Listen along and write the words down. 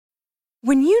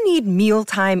When you need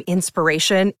mealtime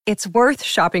inspiration, it's worth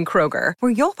shopping Kroger,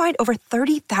 where you'll find over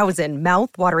 30,000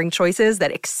 mouth-watering choices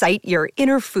that excite your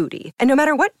inner foodie. And no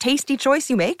matter what tasty choice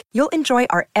you make, you'll enjoy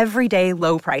our everyday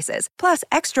low prices, plus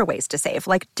extra ways to save,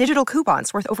 like digital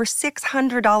coupons worth over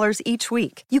 $600 each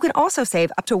week. You can also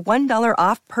save up to $1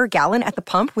 off per gallon at the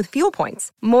pump with fuel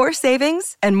points. More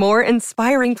savings and more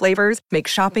inspiring flavors make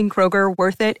shopping Kroger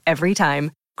worth it every time.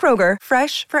 Kroger,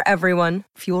 fresh for everyone.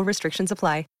 Fuel restrictions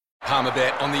apply.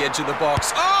 Palmerbet on the edge of the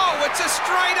box. Oh, it's a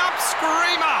straight-up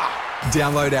screamer!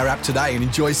 Download our app today and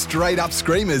enjoy straight-up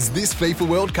screamers this FIFA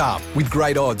World Cup with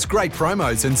great odds, great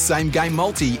promos and same-game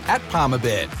multi at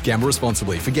Palmerbet. Gamble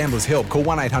responsibly. For Gamblers' Help, call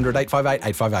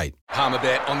 1-800-858-858.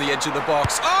 Palmerbet on the edge of the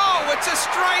box. Oh, it's a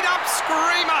straight-up screamer!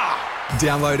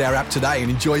 Download our app today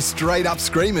and enjoy straight-up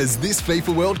screamers this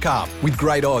FIFA World Cup with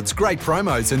great odds, great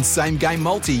promos and same-game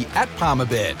multi at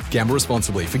Palmerbet. Gamble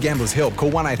responsibly. For Gamblers' Help,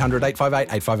 call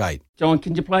 1-800-858-858. John,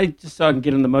 can you play, just so I can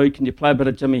get in the mood, can you play a bit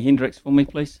of Jimi Hendrix for me,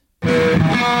 please?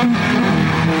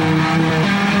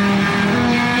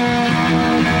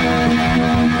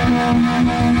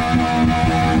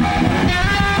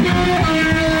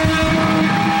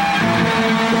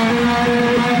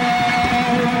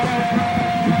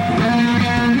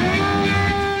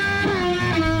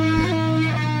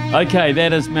 Okay,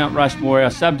 that is Mount Rushmore.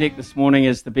 Our subject this morning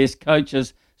is the best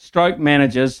coaches, stroke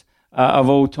managers of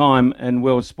all time in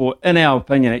world sport. In our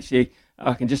opinion, actually,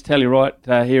 I can just tell you right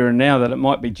here and now that it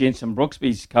might be Jensen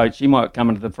Brooksby's coach. He might come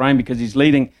into the frame because he's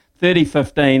leading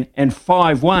 30-15 and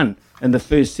 5-1 in the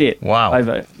first set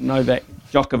over Novak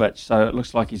Djokovic. So it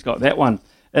looks like he's got that one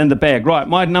in the bag. Right,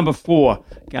 my number 4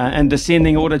 in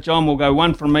descending order. John, will go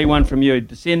one from me, one from you.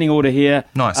 Descending order here.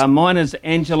 Nice. Mine is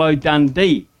Angelo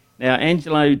Dundee. Now,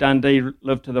 Angelo Dundee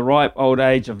lived to the ripe old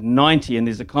age of 90, and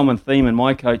there's a common theme in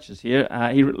my coaches here.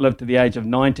 He lived to the age of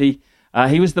 90.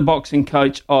 He was the boxing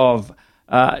coach of,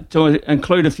 to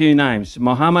include a few names,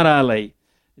 Muhammad Ali,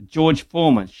 George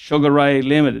Foreman, Sugar Ray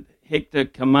Leonard, Hector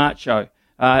Camacho,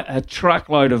 a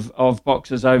truckload of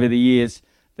boxers over the years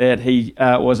that he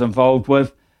was involved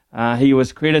with. He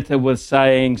was credited with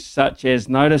sayings such as,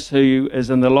 notice who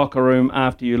is in the locker room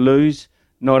after you lose,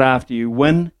 not after you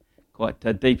win. Quite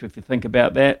deep if you think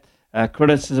about that.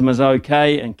 Criticism is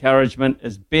okay, encouragement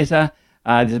is better.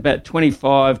 There's about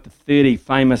 25 to 30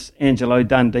 famous Angelo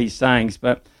Dundee sayings,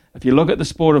 but if you look at the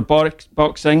sport of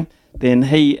boxing, then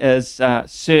he is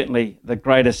certainly the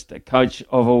greatest coach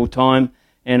of all time.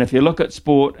 And if you look at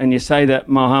sport and you say that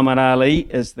Muhammad Ali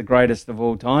is the greatest of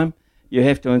all time, you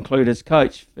have to include his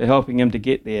coach for helping him to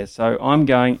get there. So I'm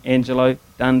going Angelo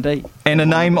Dundee. And a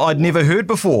name I'd never heard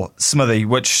before, Smithy,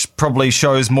 which probably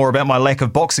shows more about my lack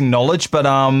of boxing knowledge, but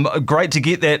great to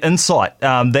get that insight.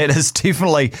 That is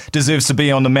definitely deserves to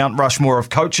be on the Mount Rushmore of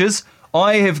coaches.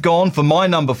 I have gone for my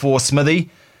number 4,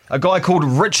 Smithy, a guy called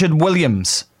Richard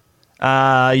Williams.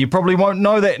 You probably won't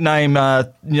know that name,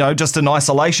 just in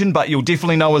isolation, but you'll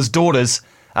definitely know his daughters,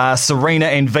 Serena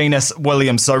and Venus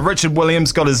Williams. So Richard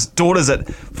Williams got his daughters at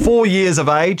 4 years of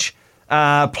age,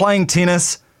 playing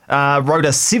tennis, wrote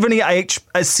a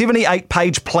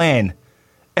 78-page plan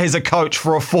as a coach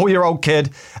for a 4-year-old kid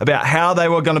about how they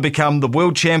were going to become the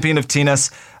world champion of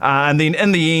tennis. And then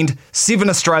in the end, 7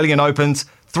 Australian Opens,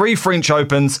 3 French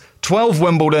Opens, 12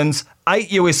 Wimbledons, 8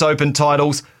 US Open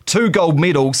titles, 2 gold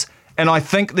medals. And I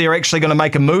think they're actually going to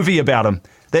make a movie about him.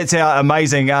 That's how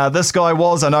amazing this guy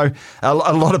was. I know a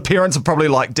lot of parents are probably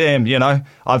like, damn,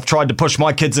 I've tried to push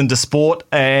my kids into sport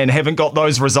and haven't got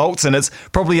those results. And it's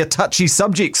probably a touchy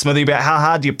subject, Smithy, about how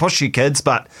hard you push your kids.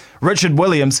 But Richard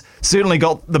Williams certainly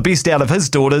got the best out of his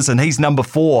daughters, and he's number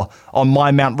 4 on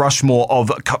my Mount Rushmore of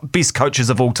best coaches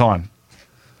of all time.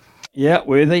 Yeah,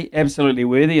 worthy, absolutely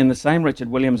worthy. And the same Richard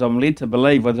Williams, I'm led to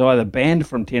believe, was either banned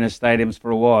from tennis stadiums for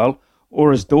a while,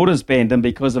 or his daughters banned him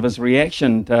because of his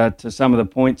reaction to some of the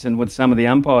points and with some of the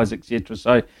umpires, etc.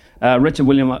 So Richard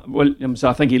Williams,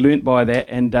 I think he learnt by that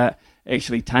and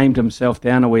actually tamed himself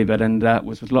down a wee bit, and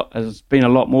has been a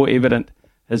lot more evident,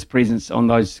 his presence on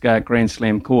those Grand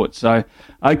Slam courts. So,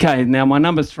 okay, now my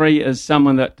number 3 is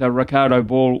someone that Ricardo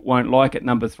Ball won't like at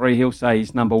number 3. He'll say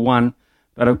he's number 1.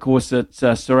 But, of course, it's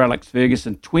Sir Alex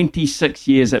Ferguson, 26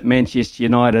 years at Manchester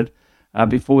United.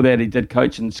 Before that, he did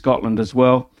coach in Scotland as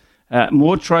well.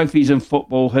 More trophies in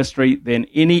football history than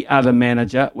any other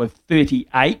manager with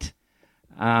 38.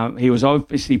 He was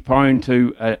obviously prone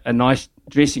to a nice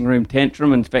dressing room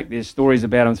tantrum. In fact, there's stories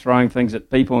about him throwing things at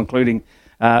people, including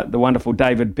the wonderful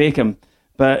David Beckham.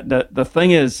 But the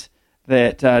thing is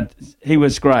that he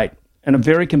was great in a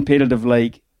very competitive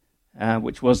league.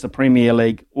 which was the Premier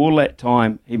League. All that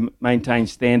time, he maintained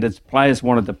standards. Players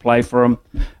wanted to play for him.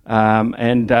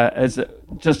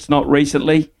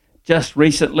 Just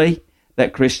recently,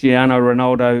 that Cristiano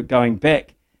Ronaldo going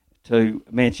back to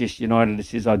Manchester United, it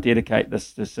says, I dedicate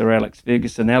this to Sir Alex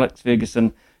Ferguson. Alex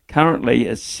Ferguson currently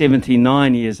is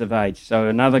 79 years of age, so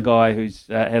another guy who's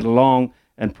had a long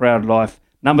and proud life.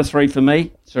 Number 3 for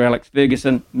me, Sir Alex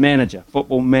Ferguson, manager,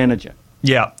 football manager.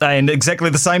 Yeah, and exactly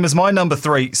the same as my number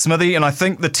 3, Smithy, and I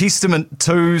think the testament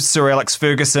to Sir Alex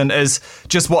Ferguson is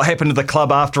just what happened to the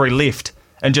club after he left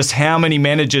and just how many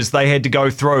managers they had to go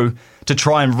through to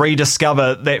try and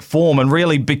rediscover that form and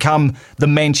really become the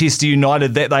Manchester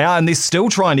United that they are, and they're still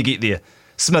trying to get there.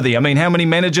 Smithy, I mean, how many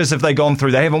managers have they gone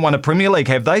through? They haven't won a Premier League,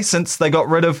 have they, since they got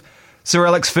rid of Sir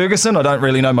Alex Ferguson? I don't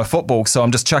really know my football, so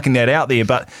I'm just chucking that out there,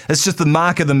 but it's just the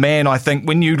mark of the man, I think,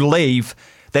 when you leave,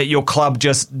 that your club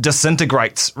just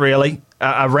disintegrates, really,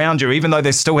 around you, even though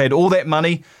they still had all that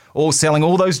money, all selling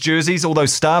all those jerseys, all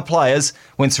those star players.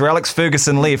 When Sir Alex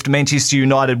Ferguson left, Manchester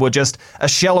United were just a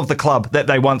shell of the club that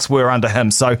they once were under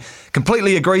him. So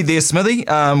completely agree there, Smithy,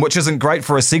 which isn't great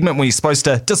for a segment when you're supposed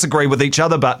to disagree with each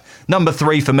other, but number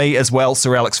 3 for me as well,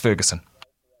 Sir Alex Ferguson.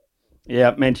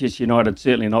 Yeah, Manchester United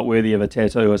certainly not worthy of a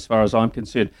tattoo as far as I'm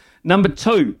concerned. Number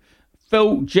 2,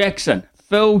 Phil Jackson.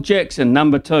 Phil Jackson,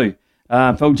 number 2.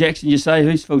 Phil Jackson, you say,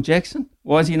 who's Phil Jackson?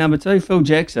 Why is he number 2? Phil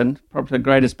Jackson, probably the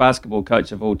greatest basketball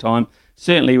coach of all time.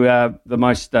 Certainly the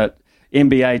most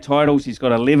NBA titles. He's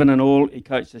got 11 in all. He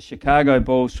coached the Chicago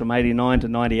Bulls from 89 to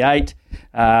 98.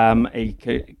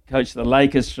 He coached the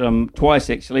Lakers twice,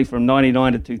 actually, from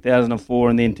 99 to 2004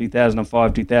 and then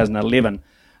 2005, 2011.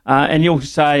 And you'll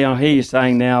say, I hear you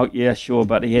saying now, yeah, sure,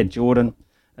 but he had Jordan,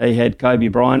 he had Kobe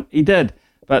Bryant. He did.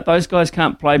 But those guys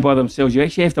can't play by themselves. You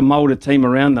actually have to mould a team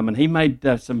around them. And he made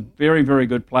some very, very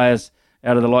good players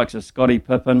out of the likes of Scottie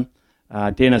Pippen,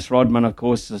 Dennis Rodman, of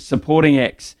course, the supporting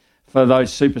acts for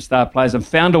those superstar players, and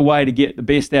found a way to get the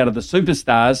best out of the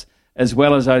superstars as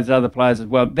well as those other players as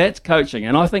well. That's coaching.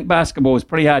 And I think basketball is a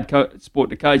pretty hard sport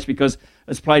to coach because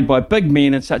it's played by big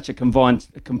men in such a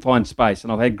confined space.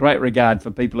 And I've had great regard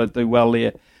for people that do well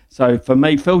there. So for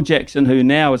me, Phil Jackson, who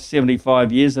now is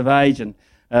 75 years of age and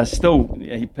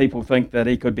people think that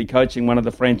he could be coaching one of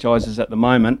the franchises at the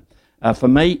moment. For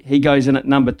me, he goes in at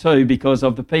number 2 because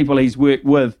of the people he's worked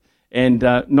with and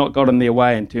not got in their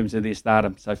way in terms of their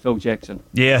stardom. So Phil Jackson.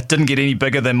 Yeah, didn't get any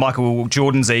bigger than Michael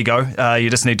Jordan's ego. You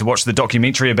just need to watch the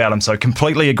documentary about him. So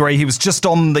completely agree. He was just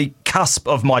on the cusp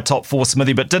of my top 4,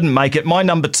 Smithy, but didn't make it. My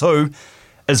number 2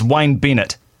 is Wayne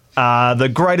Bennett. The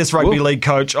greatest rugby league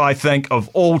coach, I think, of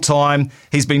all time.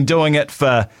 He's been doing it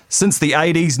since the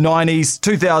 80s, 90s,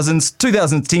 2000s,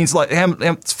 2010s,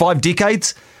 like 5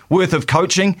 decades worth of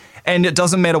coaching. And it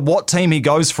doesn't matter what team he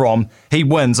goes from, he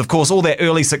wins. Of course, all that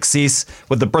early success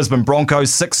with the Brisbane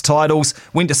Broncos, 6 titles,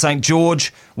 went to St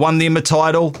George, won them a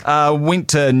title, went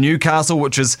to Newcastle,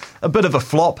 which is a bit of a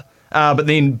flop. But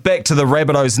then back to the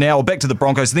Rabbitohs now, or back to the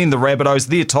Broncos, then the Rabbitohs,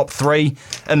 their top 3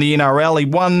 in the NRL.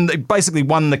 He basically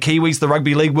won the Kiwis, the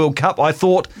Rugby League World Cup, I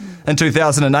thought, in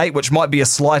 2008, which might be a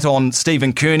slight on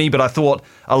Stephen Kearney, but I thought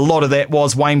a lot of that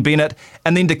was Wayne Bennett.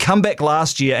 And then to come back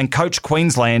last year and coach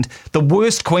Queensland, the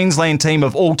worst Queensland team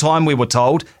of all time, we were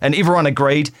told, and everyone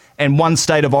agreed, and won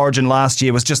State of Origin last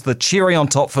year, was just the cherry on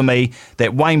top for me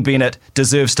that Wayne Bennett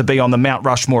deserves to be on the Mount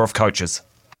Rushmore of coaches.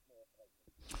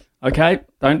 Okay,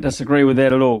 don't disagree with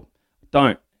that at all.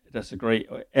 Don't disagree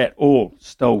at all.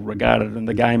 Still regarded in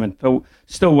the game and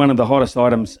still one of the hottest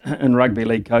items in rugby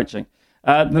league coaching.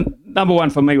 The number 1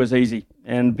 for me was easy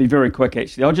and be very quick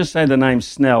actually. I'll just say the names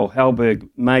Snell, Halberg,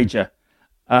 McGee,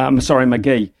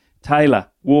 Taylor,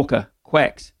 Walker,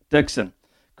 Quacks, Dixon.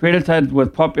 Credited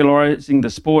with popularising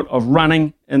the sport of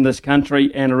running in this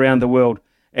country and around the world.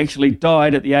 Actually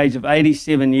died at the age of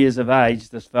 87 years of age,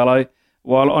 this fellow,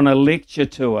 while on a lecture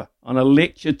tour,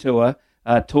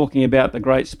 talking about the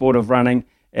great sport of running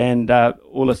and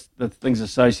all the things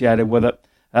associated with it.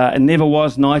 It never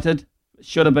was knighted,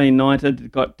 should have been knighted.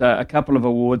 It got a couple of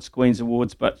awards, Queen's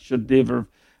Awards, but should never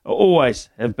always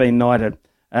have been knighted.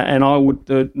 And I would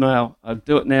do it now. I'd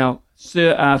do it now.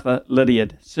 Sir Arthur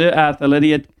Lydiard. Sir Arthur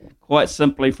Lydiard, quite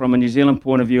simply from a New Zealand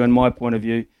point of view and my point of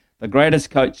view, the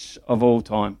greatest coach of all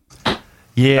time.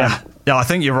 Yeah, I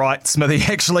think you're right, Smithy,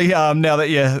 actually, now that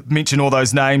you mention all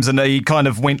those names, and he kind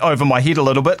of went over my head a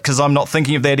little bit because I'm not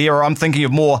thinking of that era. I'm thinking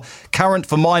of more current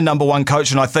for my number 1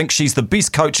 coach, and I think she's the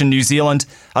best coach in New Zealand.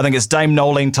 I think it's Dame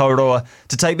Nolene Taurua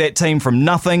to take that team from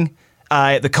nothing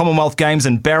at the Commonwealth Games,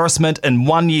 embarrassment, in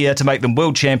 1 year to make them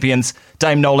world champions.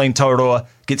 Dame Nolene Taurua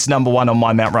gets number 1 on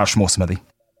my Mount Rushmore, Smithy.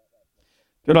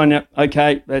 Good on you.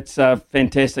 Okay, that's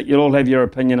fantastic. You'll all have your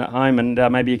opinion at home, and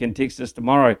maybe you can text us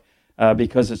tomorrow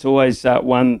because it's always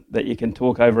one that you can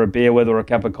talk over a beer with or a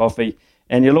cup of coffee,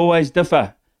 and you'll always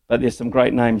differ, but there's some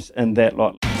great names in that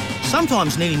lot.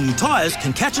 Sometimes needing new tyres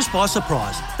can catch us by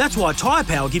surprise. That's why Tyre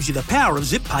Power gives you the power of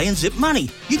Zip Pay and Zip Money.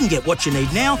 You can get what you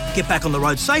need now, get back on the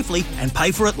road safely and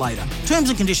pay for it later. Terms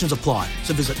and conditions apply.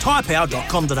 So visit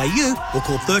tyrepower.com.au or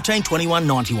call 13 21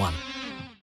 91.